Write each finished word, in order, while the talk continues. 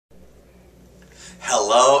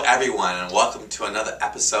Hello everyone, and welcome to another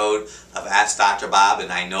episode of Ask Dr. Bob,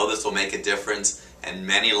 and I know this will make a difference in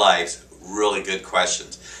many lives. Really good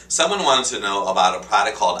questions. Someone wanted to know about a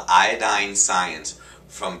product called Iodine Science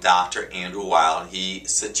from Dr. Andrew Weil. He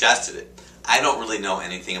suggested it. I don't really know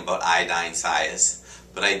anything about iodine science,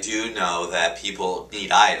 but I do know that people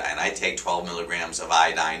need iodine. I take 12 milligrams of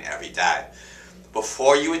iodine every day.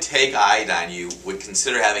 Before you would take iodine, you would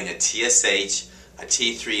consider having a TSH, a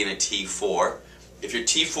T3, and a T4. If your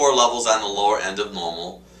T4 level's on the lower end of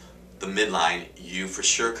normal, the midline, you for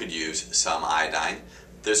sure could use some iodine.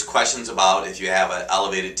 There's questions about if you have an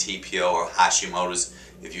elevated TPO or Hashimoto's,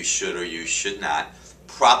 if you should or you should not.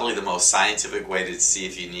 Probably the most scientific way to see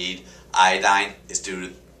if you need iodine is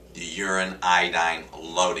do the urine iodine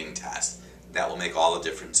loading test. That will make all the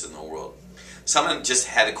difference in the world. Someone just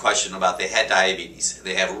had a question about they had diabetes.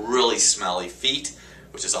 They have really smelly feet,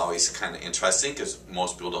 which is always kind of interesting because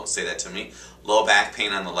most people don't say that to me. Low back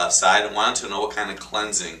pain on the left side, and wanted to know what kind of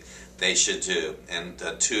cleansing they should do. And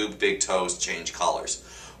the two big toes change colors.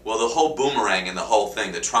 Well, the whole boomerang and the whole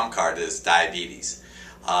thing, the trump card is diabetes.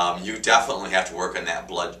 You definitely have to work on that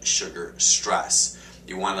blood sugar stress.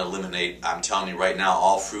 You want to eliminate, I'm telling you right now,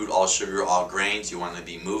 all fruit, all sugar, all grains. You want to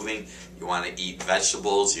be moving. You want to eat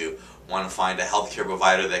vegetables. You want to find a healthcare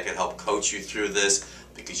provider that can help coach you through this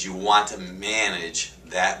because you want to manage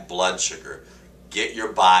that blood sugar. Get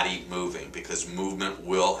your body moving because movement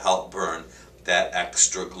will help burn that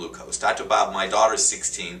extra glucose. Dr. Bob, my daughter's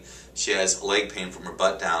 16. She has leg pain from her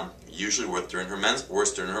butt down, usually worse during her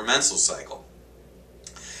menstrual cycle.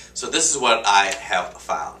 So this is what I have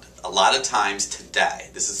found. A lot of times today,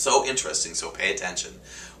 this is so interesting, so pay attention.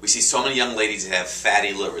 We see so many young ladies that have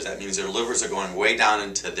fatty livers. That means their livers are going way down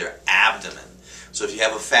into their abdomen. So if you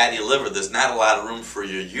have a fatty liver, there's not a lot of room for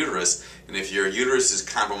your uterus. And if your uterus is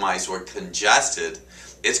compromised or congested,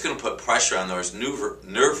 it's going to put pressure on those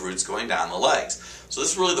nerve roots going down the legs. So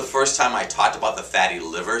this is really the first time I talked about the fatty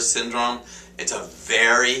liver syndrome. It's a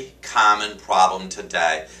very common problem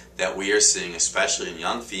today that we are seeing, especially in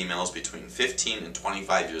young females between 15 and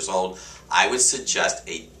 25 years old. I would suggest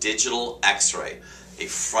a digital x-ray, a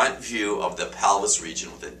front view of the pelvis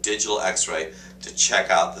region with a digital x-ray to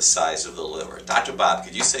check out the size of the liver. Dr. Bob,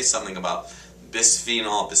 could you say something about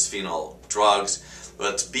bisphenol drugs?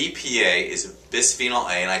 Well, it's BPA is bisphenol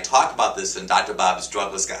A, and I talk about this in Dr. Bob's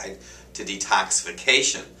Drugless Guide to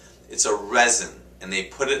Detoxification. It's a resin, and they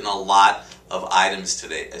put it in a lot of items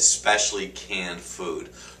today, especially canned food.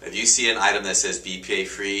 If you see an item that says BPA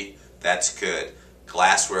free, that's good.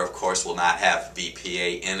 Glassware, of course, will not have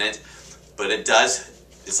BPA in it, but it does,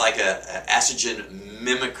 it's like an estrogen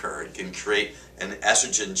mimicker. It can create an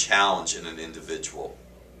estrogen challenge in an individual.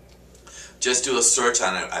 Just do a search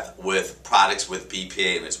on it with products with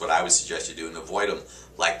BPA, and it's what I would suggest you do, and avoid them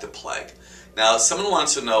like the plague. Now, someone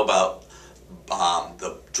wants to know about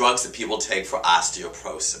the drugs that people take for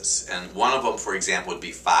osteoporosis, and one of them, for example, would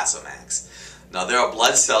be Fosamax. Now, there are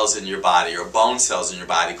blood cells in your body, or bone cells in your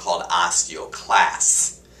body, called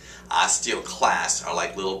osteoclasts. Osteoclasts are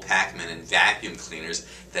like little Pac-Man and vacuum cleaners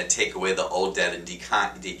that take away the old, dead, and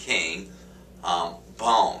decaying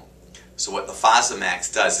bone. So what the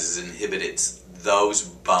Fosamax does is it inhibits those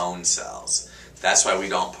bone cells. That's why we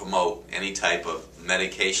don't promote any type of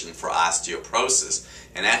medication for osteoporosis.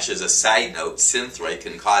 And actually, as a side note, Synthroid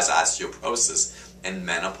can cause osteoporosis in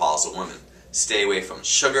menopausal women. Stay away from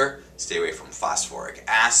sugar, stay away from phosphoric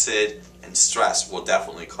acid, and stress will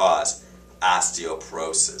definitely cause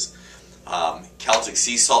osteoporosis. Celtic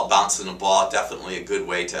sea salt, bouncing a ball, definitely a good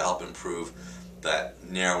way to help improve that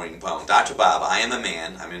narrowing bone. Dr. Bob, I am a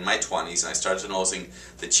man, I'm in my 20s, and I started noticing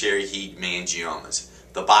the cherry heat mangiomas.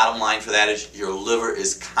 The bottom line for that is your liver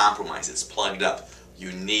is compromised, it's plugged up.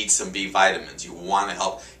 You need some B vitamins. You want to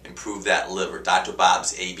help improve that liver. Dr.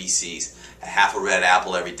 Bob's ABCs, a half a red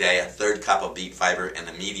apple every day, a third cup of beet fiber, and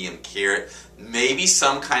a medium carrot. Maybe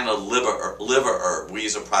some kind of liver herb. We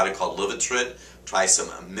use a product called Livertrid. Try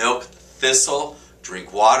some milk thistle.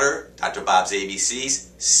 Drink water. Dr. Bob's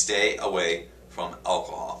ABCs, stay away from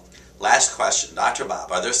alcohol. Last question, Dr.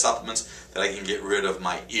 Bob, are there supplements that I can get rid of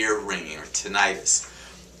my ear ringing or tinnitus?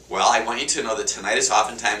 Well, I want you to know that tinnitus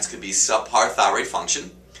oftentimes could be subpar thyroid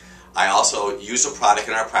function. I also use a product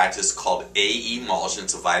in our practice called A-emulsion.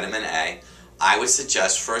 It's a vitamin A. I would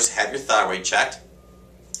suggest first have your thyroid checked.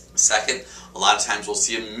 Second, a lot of times we'll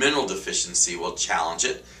see a mineral deficiency will challenge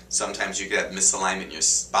it. Sometimes you get misalignment in your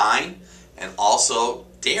spine, and also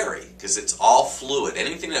dairy, because it's all fluid.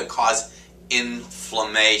 Anything that causes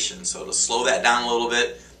inflammation. So to slow that down a little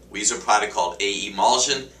bit, we use a product called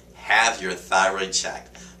A-emulsion. Have your thyroid checked.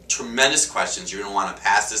 Tremendous questions. You're going to want to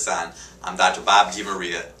pass this on. I'm Dr. Bob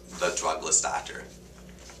DiMaria. the Drugless Doctor.